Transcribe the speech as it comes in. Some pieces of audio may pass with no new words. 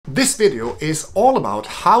This video is all about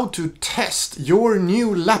how to test your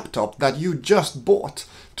new laptop that you just bought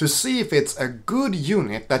to see if it's a good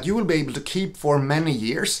unit that you will be able to keep for many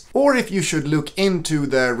years, or if you should look into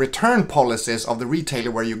the return policies of the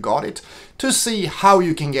retailer where you got it to see how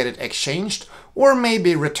you can get it exchanged, or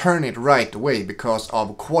maybe return it right away because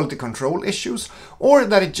of quality control issues, or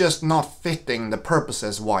that it's just not fitting the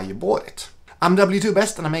purposes why you bought it. I'm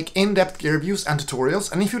W2Best and I make in-depth gear reviews and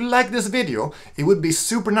tutorials, and if you like this video, it would be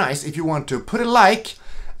super nice if you want to put a like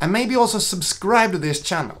and maybe also subscribe to this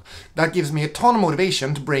channel. That gives me a ton of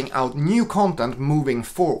motivation to bring out new content moving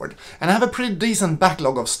forward. And I have a pretty decent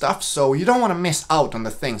backlog of stuff, so you don't want to miss out on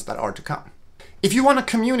the things that are to come. If you want to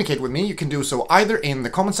communicate with me, you can do so either in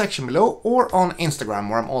the comment section below or on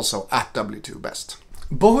Instagram, where I'm also at W2Best.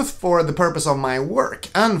 Both for the purpose of my work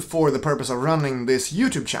and for the purpose of running this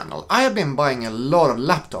YouTube channel, I have been buying a lot of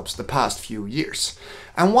laptops the past few years.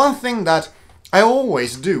 And one thing that I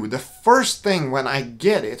always do, the first thing when I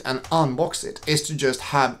get it and unbox it, is to just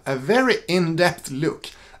have a very in-depth look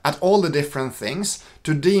at all the different things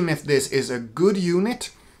to deem if this is a good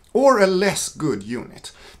unit or a less good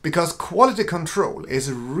unit. Because quality control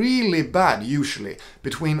is really bad usually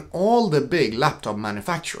between all the big laptop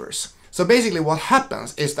manufacturers. So basically what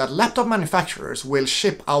happens is that laptop manufacturers will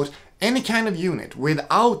ship out any kind of unit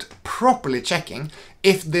without properly checking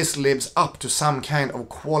if this lives up to some kind of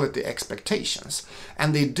quality expectations.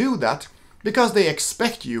 And they do that because they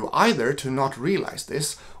expect you either to not realize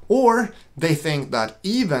this, or they think that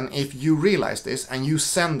even if you realize this and you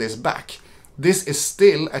send this back, this is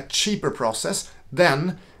still a cheaper process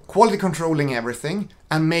than quality controlling everything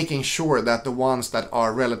and making sure that the ones that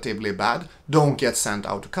are relatively bad don't get sent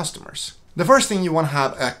out to customers. The first thing you want to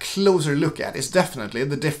have a closer look at is definitely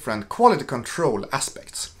the different quality control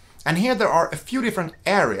aspects. And here there are a few different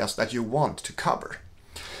areas that you want to cover.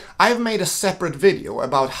 I've made a separate video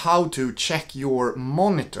about how to check your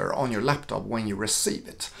monitor on your laptop when you receive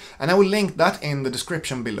it. And I will link that in the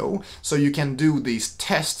description below so you can do these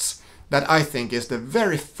tests that I think is the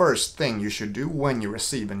very first thing you should do when you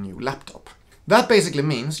receive a new laptop. That basically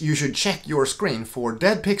means you should check your screen for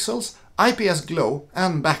dead pixels, IPS glow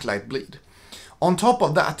and backlight bleed. On top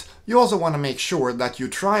of that, you also want to make sure that you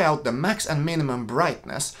try out the max and minimum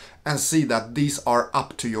brightness and see that these are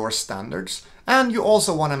up to your standards. And you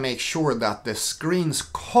also want to make sure that the screen's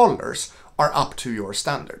colors are up to your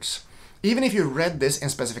standards. Even if you read this in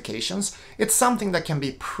specifications, it's something that can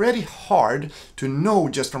be pretty hard to know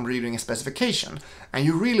just from reading a specification, and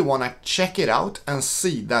you really want to check it out and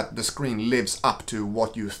see that the screen lives up to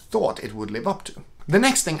what you thought it would live up to. The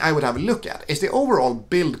next thing I would have a look at is the overall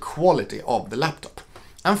build quality of the laptop.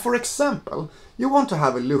 And for example, you want to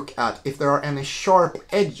have a look at if there are any sharp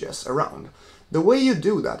edges around. The way you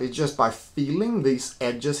do that is just by feeling these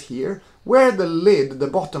edges here, where the lid, the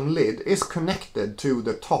bottom lid, is connected to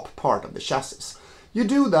the top part of the chassis. You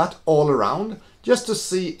do that all around, just to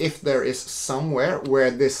see if there is somewhere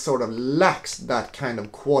where this sort of lacks that kind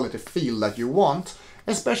of quality feel that you want,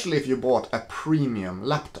 especially if you bought a premium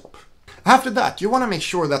laptop. After that, you want to make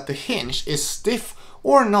sure that the hinge is stiff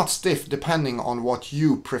or not stiff depending on what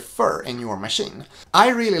you prefer in your machine. I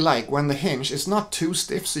really like when the hinge is not too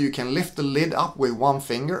stiff so you can lift the lid up with one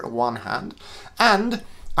finger or one hand, and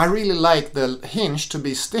I really like the hinge to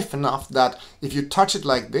be stiff enough that if you touch it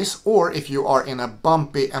like this, or if you are in a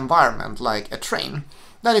bumpy environment like a train,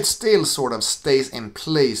 that it still sort of stays in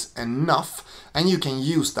place enough and you can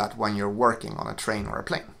use that when you're working on a train or a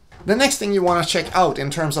plane. The next thing you want to check out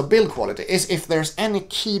in terms of build quality is if there's any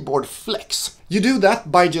keyboard flex. You do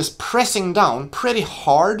that by just pressing down pretty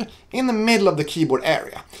hard in the middle of the keyboard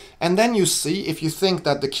area. And then you see if you think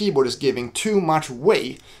that the keyboard is giving too much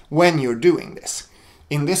way when you're doing this.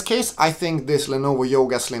 In this case, I think this Lenovo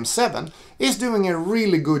Yoga Slim 7 is doing a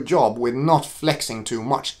really good job with not flexing too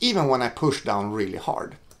much, even when I push down really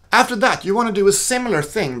hard. After that, you want to do a similar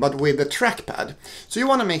thing, but with the trackpad. So you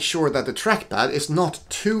want to make sure that the trackpad is not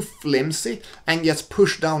too flimsy and gets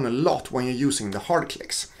pushed down a lot when you're using the hard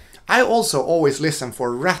clicks. I also always listen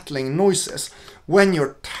for rattling noises when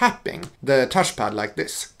you're tapping the touchpad like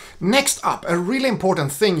this. Next up, a really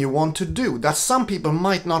important thing you want to do that some people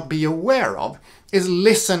might not be aware of is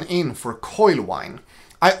listen in for coil whine.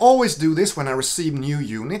 I always do this when I receive new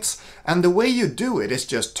units, and the way you do it is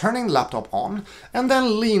just turning the laptop on and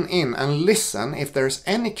then lean in and listen if there's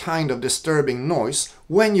any kind of disturbing noise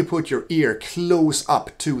when you put your ear close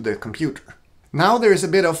up to the computer. Now there is a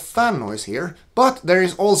bit of fan noise here, but there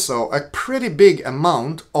is also a pretty big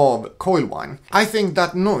amount of coil whine. I think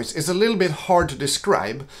that noise is a little bit hard to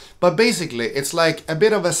describe, but basically it's like a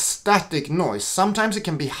bit of a static noise. Sometimes it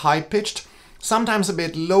can be high pitched, sometimes a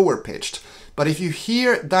bit lower pitched, But if you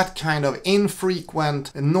hear that kind of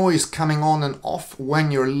infrequent noise coming on and off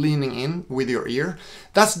when you're leaning in with your ear,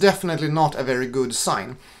 that's definitely not a very good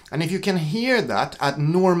sign. And if you can hear that at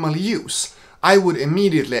normal use, I would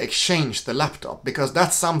immediately exchange the laptop, because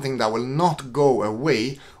that's something that will not go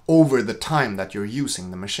away over the time that you're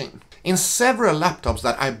using the machine. In several laptops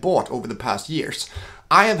that I bought over the past years,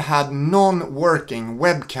 I have had non-working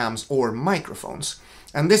webcams or microphones.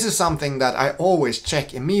 And this is something that I always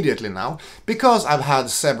check immediately now, because I've had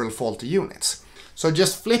several faulty units. So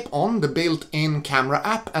just flip on the built-in camera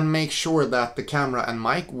app and make sure that the camera and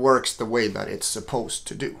mic works the way that it's supposed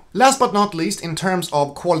to do. Last but not least, in terms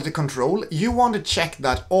of quality control, you want to check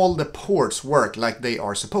that all the ports work like they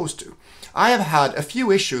are supposed to. I have had a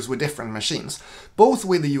few issues with different machines, both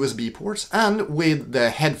with the USB ports and with the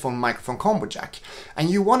headphone microphone combo jack.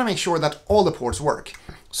 And you want to make sure that all the ports work.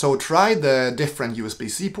 So try the different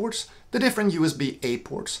USB-C ports, the different USB-A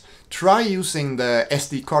ports. Try using the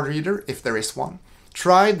SD card reader if there is one.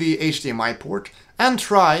 Try the HDMI port, and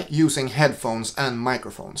try using headphones and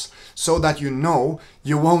microphones, so that you know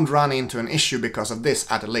you won't run into an issue because of this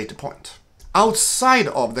at a later point. Outside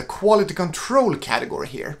of the quality control category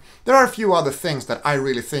here, there are a few other things that I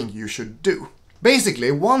really think you should do. Basically,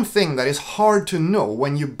 one thing that is hard to know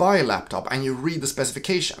when you buy a laptop and you read the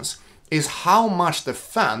specifications is how much the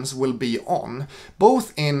fans will be on,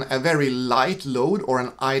 both in a very light load or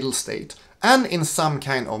an idle state, and in some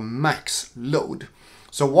kind of max load.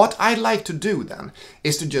 So what I'd like to do then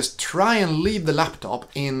is to just try and leave the laptop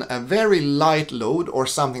in a very light load or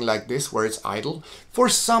something like this where it's idle for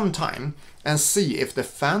some time and see if the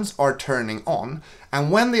fans are turning on,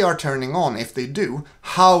 and when they are turning on, if they do,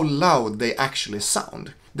 how loud they actually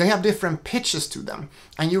sound. They have different pitches to them,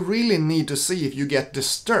 and you really need to see if you get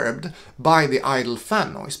disturbed by the idle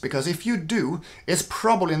fan noise, because if you do, it's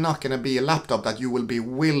probably not going to be a laptop that you will be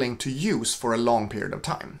willing to use for a long period of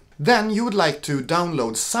time. Then you would like to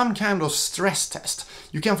download some kind of stress test.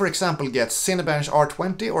 You can, for example, get Cinebench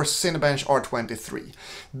R20 or Cinebench R23.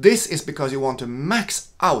 This is because you want to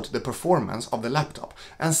max out the performance of the laptop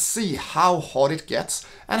and see how hot it gets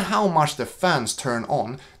and how much the fans turn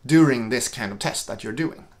on during this kind of test that you're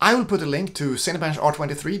doing. I will put a link to Cinebench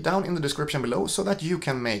R23 down in the description below so that you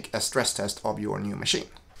can make a stress test of your new machine.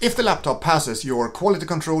 If the laptop passes your quality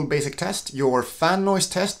control basic test, your fan noise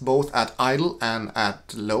test both at idle and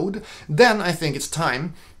at load, then I think it's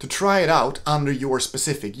time to try it out under your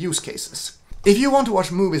specific use cases. If you want to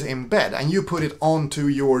watch movies in bed and you put it onto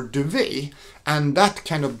your duvet, and that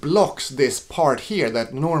kind of blocks this part here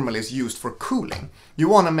that normally is used for cooling, you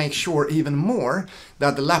want to make sure even more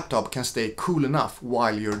that the laptop can stay cool enough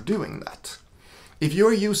while you're doing that. If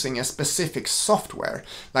you're using a specific software,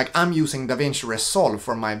 like I'm using DaVinci Resolve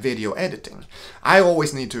for my video editing, I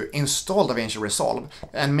always need to install DaVinci Resolve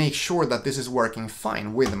and make sure that this is working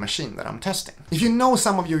fine with the machine that I'm testing. If you know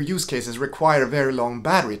some of your use cases require a very long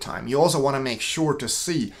battery time, you also want to make sure to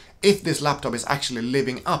see if this laptop is actually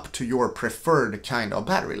living up to your preferred kind of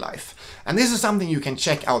battery life. And this is something you can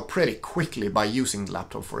check out pretty quickly by using the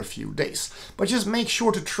laptop for a few days. But just make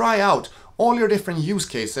sure to try out all your different use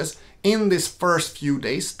cases in this first few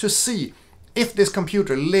days to see if this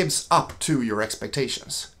computer lives up to your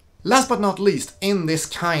expectations. Last but not least, in this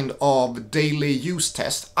kind of daily use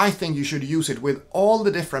test, I think you should use it with all the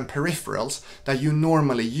different peripherals that you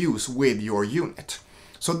normally use with your unit.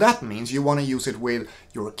 So that means you want to use it with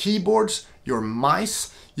your keyboards, your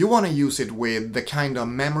mice, you want to use it with the kind of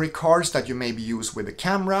memory cards that you maybe use with the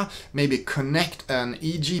camera, maybe connect an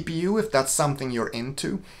eGPU if that's something you're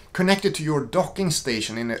into, connect it to your docking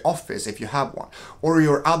station in the office if you have one, or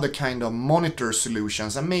your other kind of monitor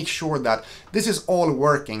solutions, and make sure that this is all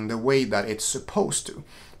working the way that it's supposed to.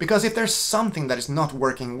 Because if there's something that is not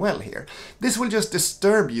working well here, this will just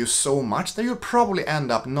disturb you so much that you'll probably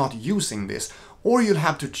end up not using this, or you'll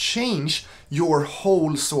have to change your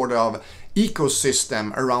whole sort of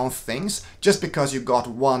ecosystem around things just because you got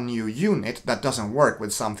one new unit that doesn't work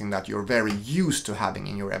with something that you're very used to having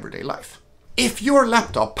in your everyday life. If your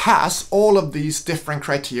laptop passes all of these different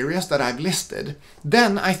criteria that I've listed,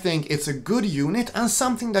 then I think it's a good unit and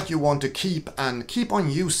something that you want to keep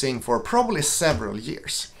on using for probably several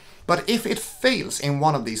years. But if it fails in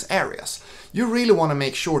one of these areas, you really want to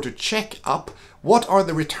make sure to check up what are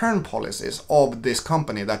the return policies of this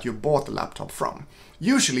company that you bought the laptop from.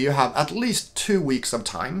 Usually you have at least 2 weeks of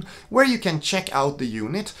time where you can check out the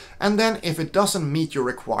unit, and then if it doesn't meet your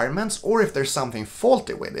requirements or if there's something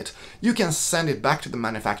faulty with it, you can send it back to the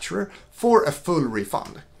manufacturer for a full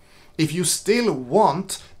refund. If you still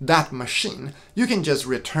want that machine, you can just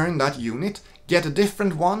return that unit, get a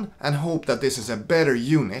different one, and hope that this is a better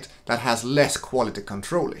unit that has less quality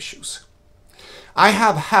control issues. I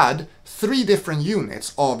have had 3 different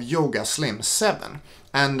units of Yoga Slim 7,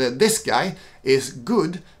 and this guy is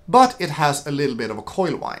good, but it has a little bit of a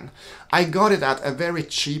coil whine. I got it at a very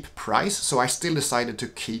cheap price, so I still decided to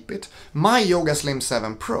keep it. My Yoga Slim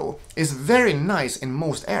 7 Pro is very nice in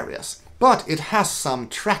most areas, but it has some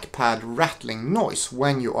trackpad rattling noise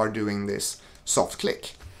when you are doing this soft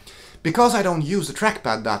click. Because I don't use the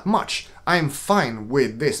trackpad that much, I'm fine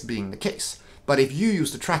with this being the case. But if you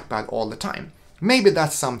use the trackpad all the time, maybe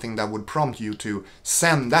that's something that would prompt you to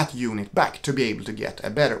send that unit back to be able to get a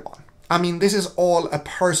better one. I mean, this is all a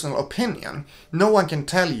personal opinion. No one can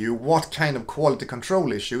tell you what kind of quality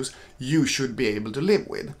control issues you should be able to live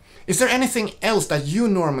with. Is there anything else that you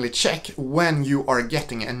normally check when you are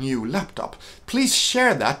getting a new laptop? Please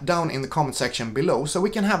share that down in the comment section below so we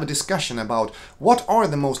can have a discussion about what are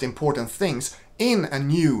the most important things in a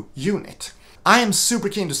new unit. I am super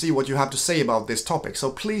keen to see what you have to say about this topic,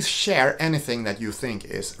 so please share anything that you think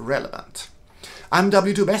is relevant. I'm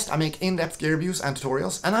W2Best, I make in-depth gear reviews and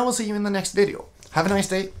tutorials, and I will see you in the next video. Have a nice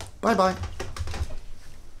day, bye bye!